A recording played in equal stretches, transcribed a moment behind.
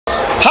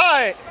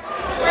right.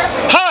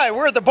 Hi,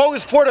 we're at the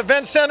Bogus Ford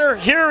Event Center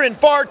here in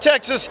Pharr,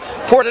 Texas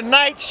for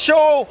tonight's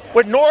show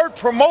with Nord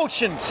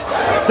Promotions.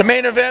 The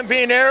main event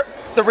being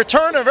the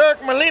return of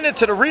Eric Molina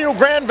to the Rio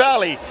Grande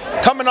Valley,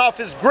 coming off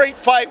his great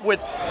fight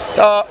with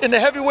in the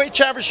heavyweight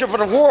championship of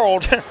the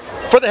world.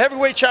 For the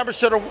heavyweight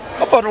championship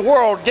of the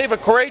world, gave a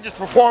courageous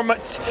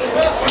performance,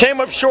 came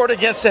up short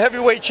against the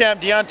heavyweight champ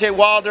Deontay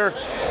Wilder,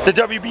 the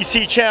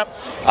WBC champ.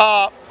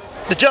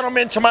 The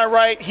gentleman to my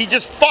right, he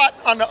just fought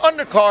on the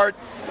undercard,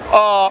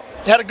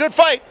 had a good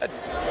fight.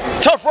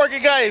 Tough,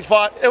 rugged guy he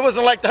fought. It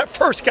wasn't like that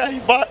first guy he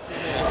fought,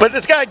 but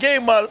this guy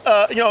gave him,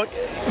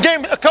 gave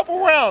him a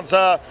couple rounds.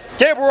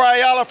 Gabriel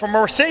Ayala from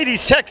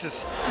Mercedes,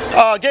 Texas.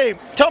 Gabe,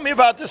 tell me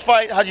about this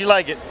fight. How'd you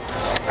like it?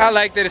 I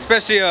liked it,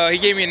 especially he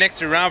gave me an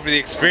extra round for the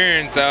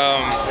experience.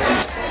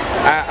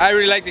 I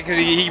really liked it because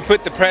he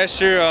put the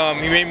pressure.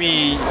 He made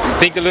me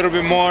think a little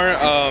bit more,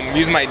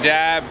 use my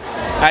jab.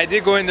 I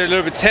did go in there a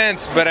little bit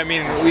tense, but I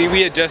mean,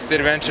 we adjusted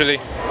eventually.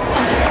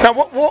 Now,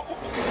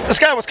 this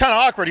guy was kind of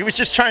awkward. He was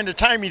just trying to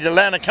time me to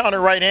land a counter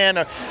right hand,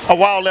 a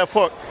wild left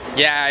hook.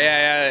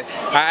 Yeah.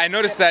 I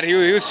noticed that he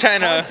was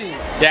trying to.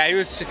 Yeah, he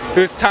was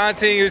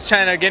taunting. He was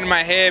trying to get in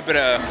my head,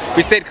 but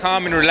we stayed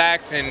calm and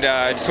relaxed, and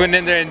just went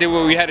in there and did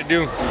what we had to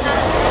do.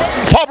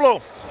 Pablo,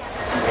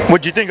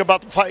 what'd you think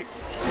about the fight?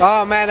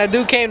 Oh man, that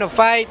dude came to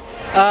fight.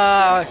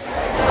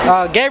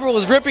 Gabriel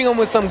was ripping him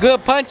with some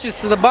good punches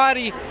to the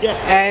body,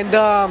 and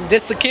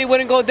just the kid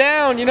wouldn't go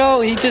down. You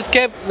know, he just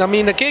kept. I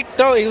mean, the kid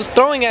he was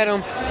throwing at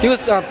him. He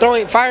was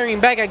firing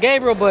back at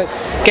Gabriel, but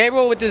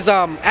Gabriel, with his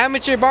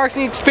amateur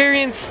boxing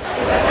experience,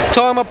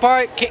 tore him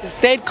apart.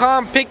 Stayed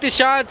calm, picked the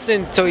shots,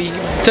 and so he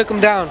took him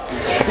down.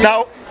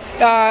 Now,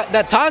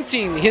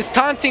 his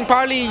taunting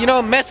probably,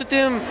 messed with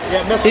him.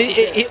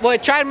 He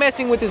tried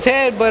messing with his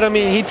head, but I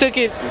mean, he took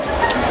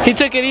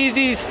it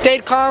easy,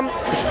 stayed calm,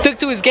 stuck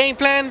to his game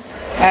plan,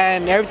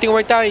 and everything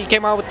worked out. He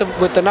came out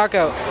with the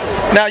knockout.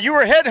 Now, you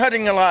were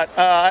headhunting a lot.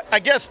 I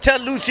guess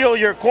Ted Lucio,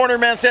 your corner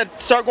man, said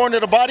start going to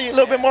the body a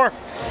little bit more.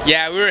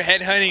 Yeah, we were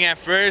headhunting at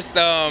first.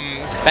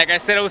 Like I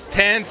said, I was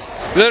tense,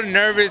 a little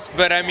nervous,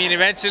 but I mean,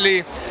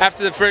 eventually,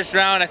 after the first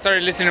round, I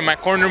started listening to my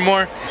corner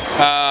more.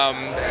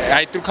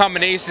 I threw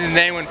combinations and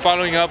then went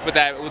following up with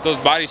those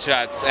body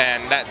shots,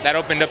 and that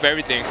opened up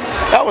everything.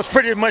 That was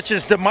pretty much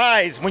his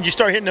demise when you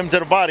start hitting him to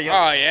the body. Huh?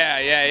 Oh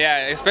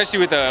yeah. Especially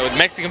with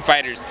Mexican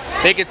fighters,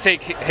 they could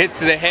take hits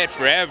to the head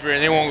forever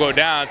and they won't go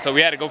down. So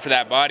we had to go for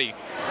that body.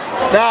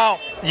 Now,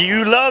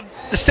 you love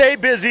to stay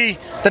busy.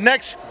 The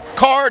next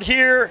card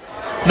here,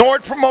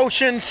 Nord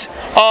Promotions,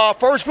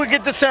 first week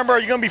of December,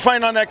 you're going to be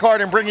fighting on that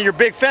card and bringing your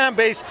big fan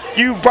base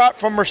you brought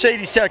from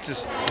Mercedes,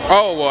 Texas.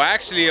 Oh, well,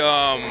 actually,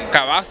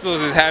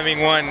 Cavazos is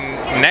having one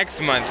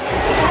next month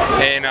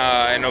in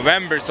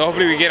November, so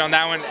hopefully we get on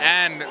that one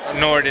and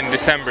Nord in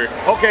December.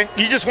 Okay,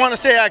 you just want to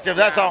stay active,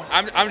 that's all.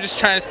 I'm just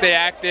trying to stay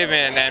active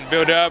and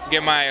build up,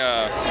 get my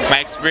my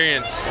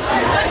experience.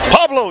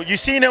 Pablo, you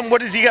seen him,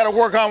 what does he got to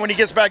work on when he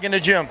gets back in the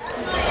gym?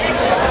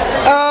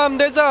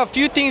 There's a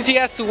few things he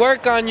has to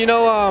work on, in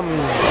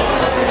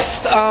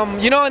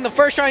the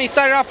first round he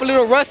started off a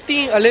little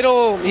rusty,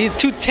 he's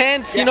too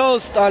tense, a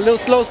little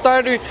slow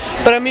starter,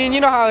 but I mean, you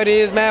know how it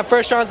is, man.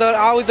 First rounds are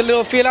always a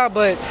little feel out,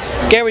 but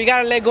Gary, you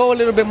gotta let go a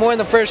little bit more in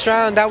the first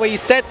round. That way you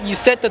set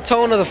the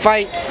tone of the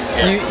fight,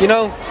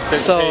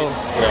 so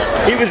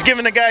he was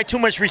giving the guy too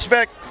much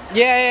respect.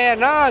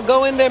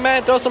 Go in there,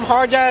 man, throw some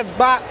hard jabs,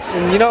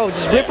 and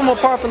just rip him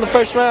apart from the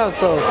first round.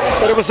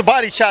 But it was the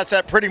body shots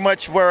that pretty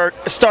much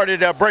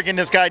started breaking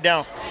this guy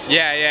down.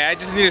 Yeah, I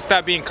just need to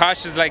stop being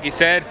cautious, like he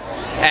said,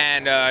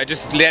 and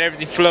just let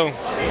everything flow.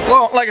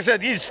 Well, like I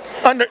said, these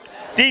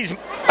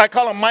I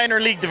call them minor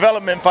league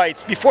development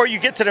fights. Before you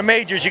get to the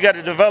majors, you got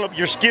to develop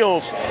your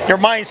skills, your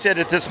mindset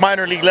at this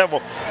minor league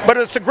level. But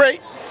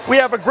we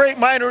have a great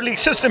minor league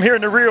system here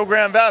in the Rio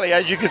Grande Valley.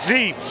 As you can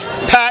see,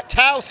 packed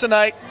house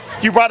tonight.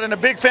 You brought in a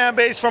big fan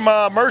base from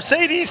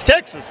Mercedes,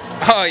 Texas.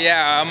 Oh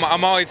yeah,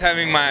 I'm always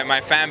having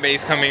my fan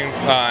base coming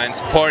and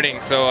supporting.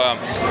 So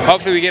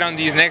hopefully we get on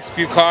these next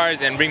few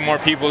cards and bring more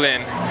people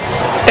in.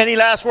 Any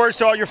last words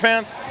to all your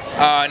fans?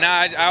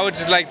 I would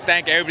just like to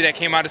thank everybody that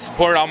came out to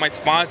support, all my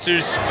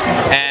sponsors,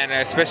 and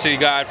especially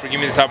God for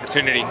giving me this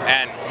opportunity,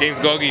 and James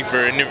Gogi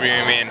for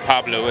interviewing me, and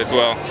Pablo as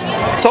well.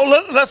 So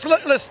let's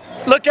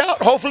look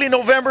out. Hopefully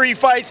November he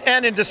fights,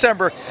 and in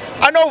December.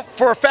 I know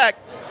for a fact,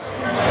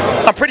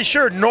 I'm pretty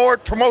sure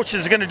Nord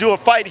Promotions is going to do a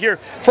fight here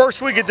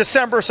first week of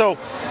December, so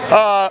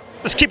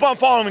let's keep on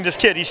following this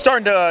kid. He's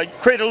starting to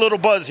create a little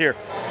buzz here.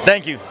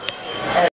 Thank you.